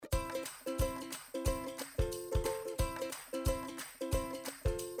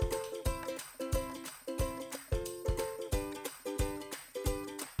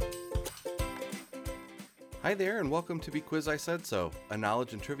Hi there, and welcome to Be Quiz I Said So, a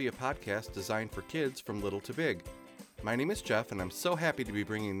knowledge and trivia podcast designed for kids from little to big. My name is Jeff, and I'm so happy to be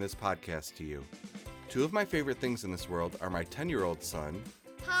bringing this podcast to you. Two of my favorite things in this world are my 10-year-old son.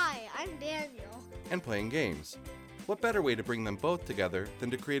 Hi, I'm Daniel. And playing games. What better way to bring them both together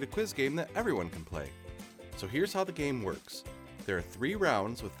than to create a quiz game that everyone can play? So here's how the game works. There are 3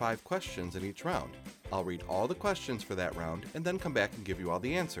 rounds with 5 questions in each round. I'll read all the questions for that round and then come back and give you all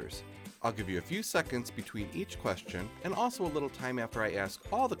the answers. I'll give you a few seconds between each question and also a little time after I ask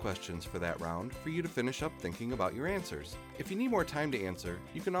all the questions for that round for you to finish up thinking about your answers. If you need more time to answer,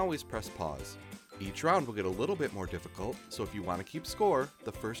 you can always press pause. Each round will get a little bit more difficult, so if you want to keep score,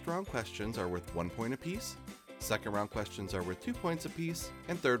 the first round questions are worth 1 point apiece, second round questions are worth 2 points apiece,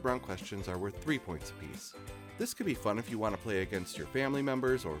 and third round questions are worth 3 points apiece. This could be fun if you want to play against your family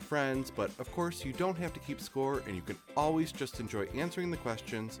members or friends, but of course you don't have to keep score and you can always just enjoy answering the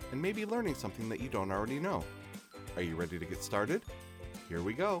questions and maybe learning something that you don't already know. Are you ready to get started? Here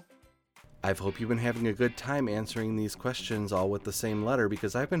we go. I hope you've been having a good time answering these questions all with the same letter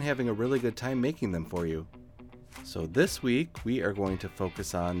because I've been having a really good time making them for you. So this week we are going to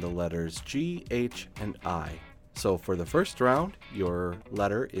focus on the letters G, H, and I. So for the first round, your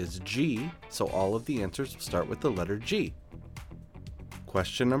letter is G, so all of the answers will start with the letter G.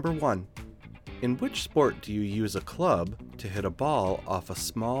 Question number 1. In which sport do you use a club to hit a ball off a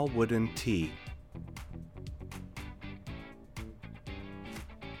small wooden tee?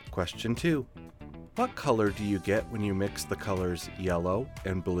 Question 2. What color do you get when you mix the colors yellow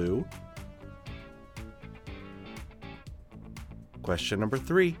and blue? Question number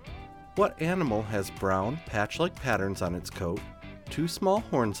 3. What animal has brown, patch-like patterns on its coat, 2 small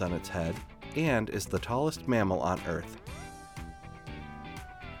horns on its head, and is the tallest mammal on Earth?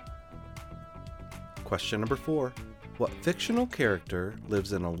 Question number 4. What fictional character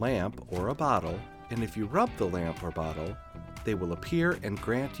lives in a lamp or a bottle, and if you rub the lamp or bottle, they will appear and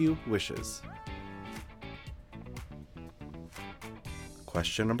grant you wishes?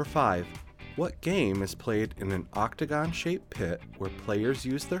 Question number 5. What game is played in an octagon-shaped pit where players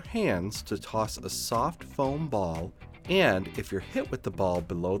use their hands to toss a soft foam ball, and if you're hit with the ball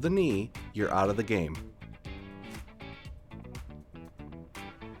below the knee, you're out of the game?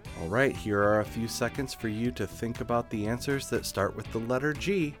 Alright, here are a few seconds for you to think about the answers that start with the letter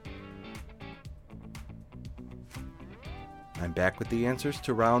G. I'm back with the answers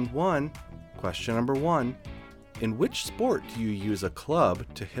to round 1. Question number 1. In which sport do you use a club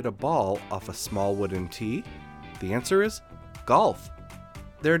to hit a ball off a small wooden tee? The answer is golf.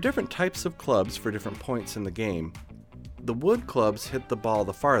 There are different types of clubs for different points in the game. The wood clubs hit the ball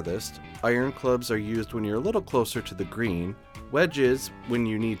the farthest, iron clubs are used when you're a little closer to the green, wedges when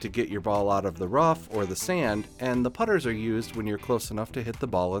you need to get your ball out of the rough or the sand, and the putters are used when you're close enough to hit the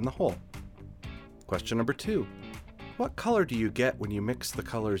ball in the hole. Question number 2. What color do you get when you mix the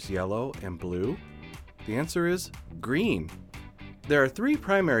colors yellow and blue? The answer is green. There are 3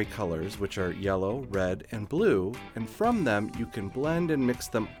 primary colors, which are yellow, red, and blue, and from them you can blend and mix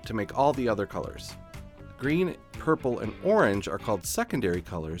them to make all the other colors. Green, purple, and orange are called secondary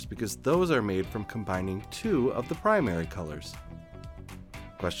colors because those are made from combining 2 of the primary colors.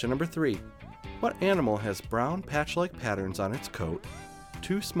 Question number 3. What animal has brown patch-like patterns on its coat,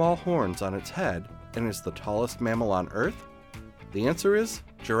 2 small horns on its head, and is the tallest mammal on Earth? The answer is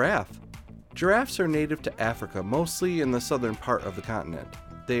giraffe. Giraffes are native to Africa, mostly in the southern part of the continent.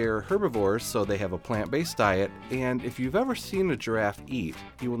 They are herbivores, so they have a plant-based diet, and if you've ever seen a giraffe eat,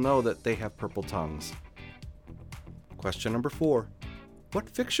 you will know that they have purple tongues. Question number 4. What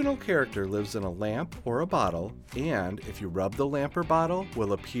fictional character lives in a lamp or a bottle, and if you rub the lamp or bottle,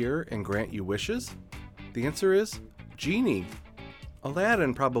 will appear and grant you wishes? The answer is Genie.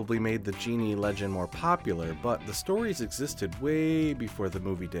 Aladdin probably made the genie legend more popular, but the stories existed way before the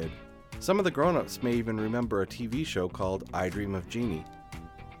movie did. Some of the grown-ups may even remember a TV show called I Dream of Jeannie.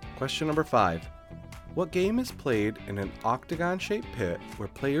 Question number 5. What game is played in an octagon-shaped pit where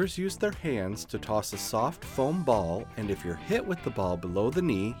players use their hands to toss a soft foam ball, and if you're hit with the ball below the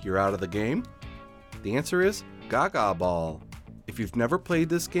knee, you're out of the game? The answer is Gaga Ball. If you've never played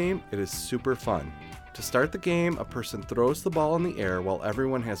this game, it is super fun. To start the game, a person throws the ball in the air while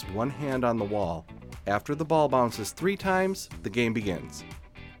everyone has one hand on the wall. After the ball bounces 3 times, the game begins.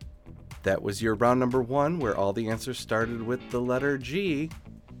 That was your round number 1, where all the answers started with the letter G.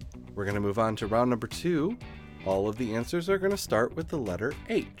 We're going to move on to round number 2. All of the answers are going to start with the letter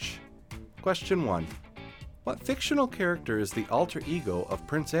H. Question 1. What fictional character is the alter ego of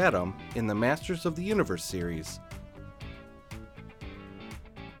Prince Adam in the Masters of the Universe series?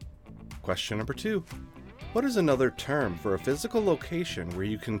 Question number 2. What is another term for a physical location where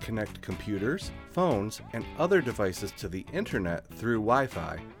you can connect computers, phones, and other devices to the internet through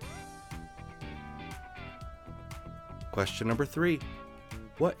Wi-Fi? Question number 3.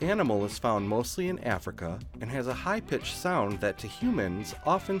 What animal is found mostly in Africa and has a high-pitched sound that to humans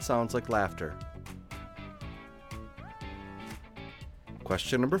often sounds like laughter?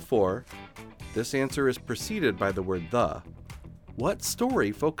 Question number 4. This answer is preceded by the word the. What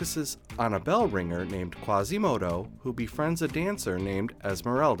story focuses on a bell ringer named Quasimodo who befriends a dancer named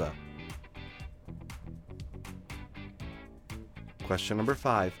Esmeralda? Question number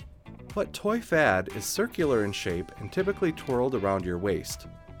 5. What toy fad is circular in shape and typically twirled around your waist?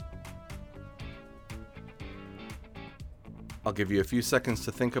 I'll give you a few seconds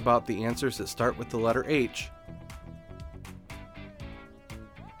to think about the answers that start with the letter H.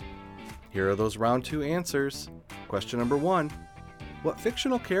 Here are those round 2 answers. Question number 1. What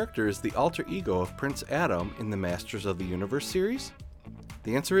fictional character is the alter ego of Prince Adam in the Masters of the Universe series?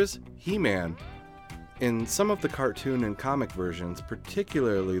 The answer is He-Man. In some of the cartoon and comic versions,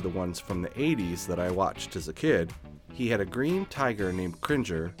 particularly the ones from the 80s that I watched as a kid, he had a green tiger named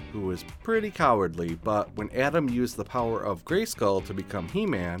Cringer who was pretty cowardly, but when Adam used the power of Grayskull to become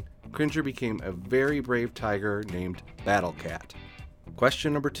He-Man, Cringer became a very brave tiger named Battle Cat.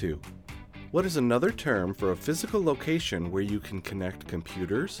 Question number 2. What is another term for a physical location where you can connect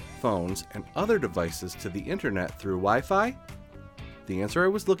computers, phones, and other devices to the internet through Wi-Fi? The answer I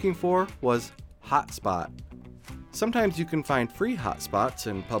was looking for was hotspot. Sometimes you can find free hotspots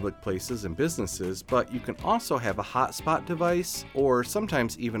in public places and businesses, but you can also have a hotspot device or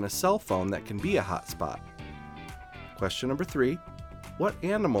sometimes even a cell phone that can be a hotspot. Question number 3. What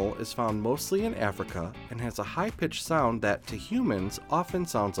animal is found mostly in Africa and has a high-pitched sound that to humans often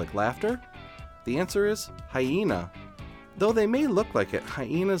sounds like laughter? The answer is hyena. Though they may look like it,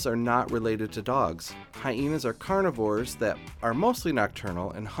 hyenas are not related to dogs. Hyenas are carnivores that are mostly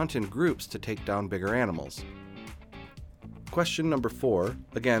nocturnal and hunt in groups to take down bigger animals. Question number 4.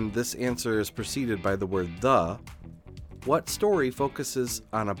 Again, this answer is preceded by the word the. What story focuses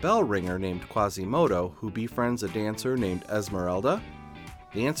on a bell ringer named Quasimodo who befriends a dancer named Esmeralda?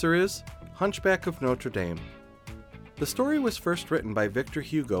 The answer is Hunchback of Notre Dame. The story was first written by Victor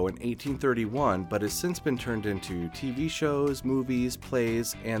Hugo in 1831, but has since been turned into TV shows, movies,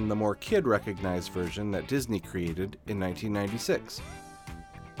 plays, and the more kid-recognized version that Disney created in 1996.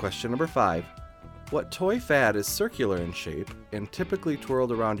 Question number 5. What toy fad is circular in shape and typically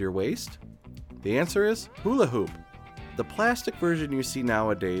twirled around your waist? The answer is hula hoop. The plastic version you see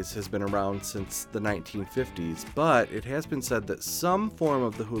nowadays has been around since the 1950s, but it has been said that some form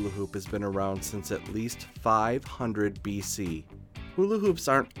of the hula hoop has been around since at least 500 BC. Hula hoops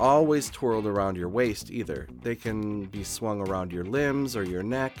aren't always twirled around your waist either. They can be swung around your limbs or your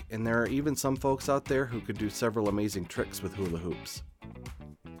neck, and there are even some folks out there who could do several amazing tricks with hula hoops.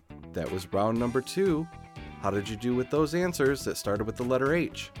 That was round number 2. How did you do with those answers that started with the letter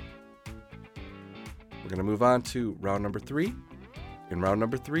H? We're going to move on to round number 3. In round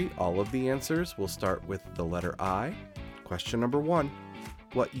number 3, all of the answers will start with the letter I. Question number 1.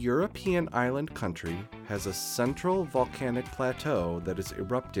 What European island country has a central volcanic plateau that is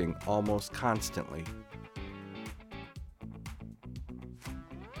erupting almost constantly?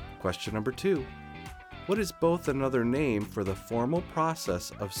 Question number 2. What is both another name for the formal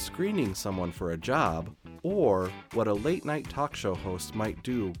process of screening someone for a job or what a late-night talk show host might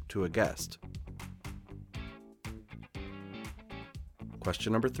do to a guest?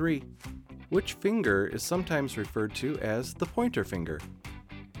 Question number 3. Which finger is sometimes referred to as the pointer finger?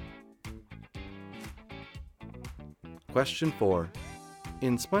 Question 4.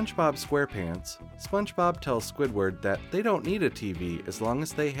 In SpongeBob SquarePants, SpongeBob tells Squidward that they don't need a TV as long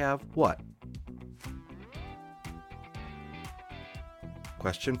as they have what?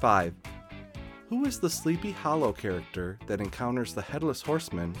 Question 5. Who is the Sleepy Hollow character that encounters the Headless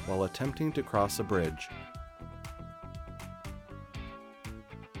Horseman while attempting to cross a bridge?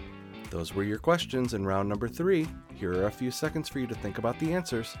 Those were your questions in round number 3. Here are a few seconds for you to think about the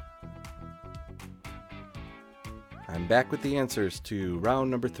answers. I'm back with the answers to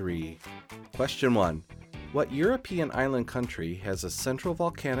round number 3. Question 1. What European island country has a central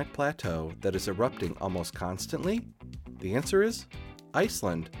volcanic plateau that is erupting almost constantly? The answer is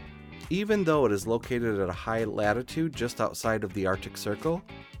Iceland. Even though it is located at a high latitude just outside of the Arctic Circle,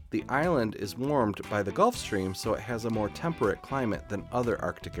 the island is warmed by the Gulf Stream, so it has a more temperate climate than other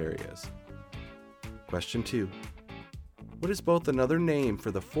Arctic areas. Question 2. What is both another name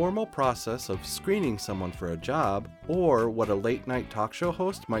for the formal process of screening someone for a job or what a late-night talk show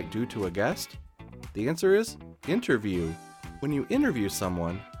host might do to a guest? The answer is interview. When you interview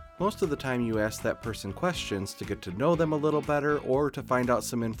someone, most of the time you ask that person questions to get to know them a little better or to find out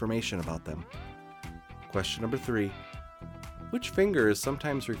some information about them. Question number 3. Which finger is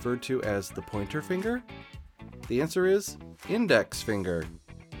sometimes referred to as the pointer finger? The answer is index finger.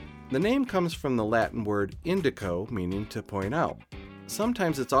 The name comes from the Latin word indico, meaning to point out.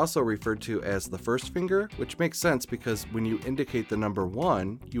 Sometimes it's also referred to as the first finger, which makes sense because when you indicate the number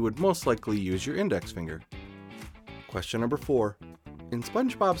 1, you would most likely use your index finger. Question number 4. In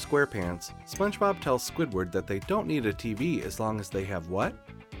SpongeBob SquarePants, SpongeBob tells Squidward that they don't need a TV as long as they have what?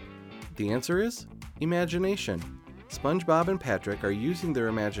 The answer is imagination. SpongeBob and Patrick are using their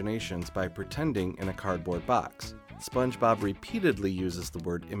imaginations by pretending in a cardboard box. SpongeBob repeatedly uses the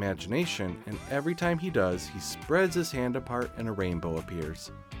word imagination, and every time he does, he spreads his hand apart and a rainbow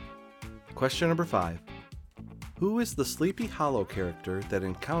appears. Question number 5. Who is the Sleepy Hollow character that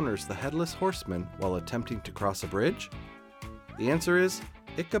encounters the Headless Horseman while attempting to cross a bridge? The answer is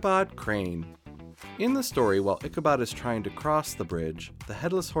Ichabod Crane. In the story, while Ichabod is trying to cross the bridge, the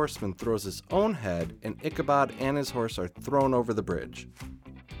Headless Horseman throws his own head, and Ichabod and his horse are thrown over the bridge.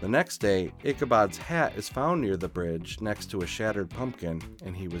 The next day, Ichabod's hat is found near the bridge next to a shattered pumpkin,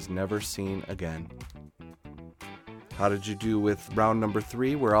 and he was never seen again. How did you do with round number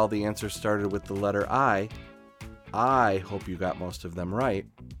 3, where all the answers started with the letter I? I hope you got most of them right.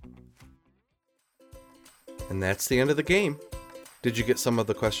 And that's the end of the game. Did you get some of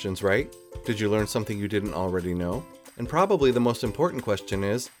the questions right? Did you learn something you didn't already know? And probably the most important question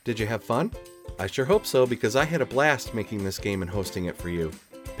is, did you have fun? I sure hope so, because I had a blast making this game and hosting it for you.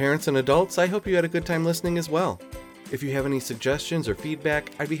 Parents and adults, I hope you had a good time listening as well. If you have any suggestions or feedback,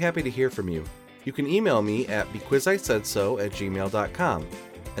 I'd be happy to hear from you. You can email me at bequizisaidso@gmail.com,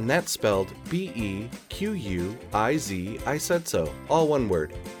 and that's spelled BEQUIZ, I said so, all one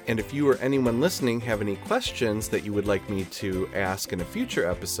word. And if you or anyone listening have any questions that you would like me to ask in a future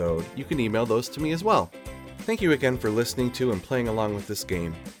episode, you can email those to me as well. Thank you again for listening to and playing along with this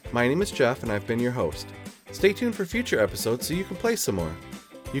game. My name is Jeff, and I've been your host. Stay tuned for future episodes so you can play some more.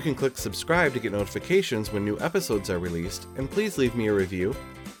 You can click subscribe to get notifications when new episodes are released, and please leave me a review.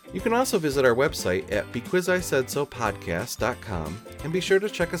 You can also visit our website at bequizisaidsopodcast.com, and be sure to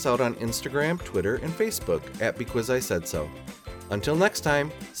check us out on Instagram, Twitter, and Facebook at bequizisaidsO. Until next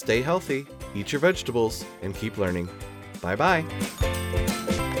time, stay healthy, eat your vegetables, and keep learning. Bye-bye.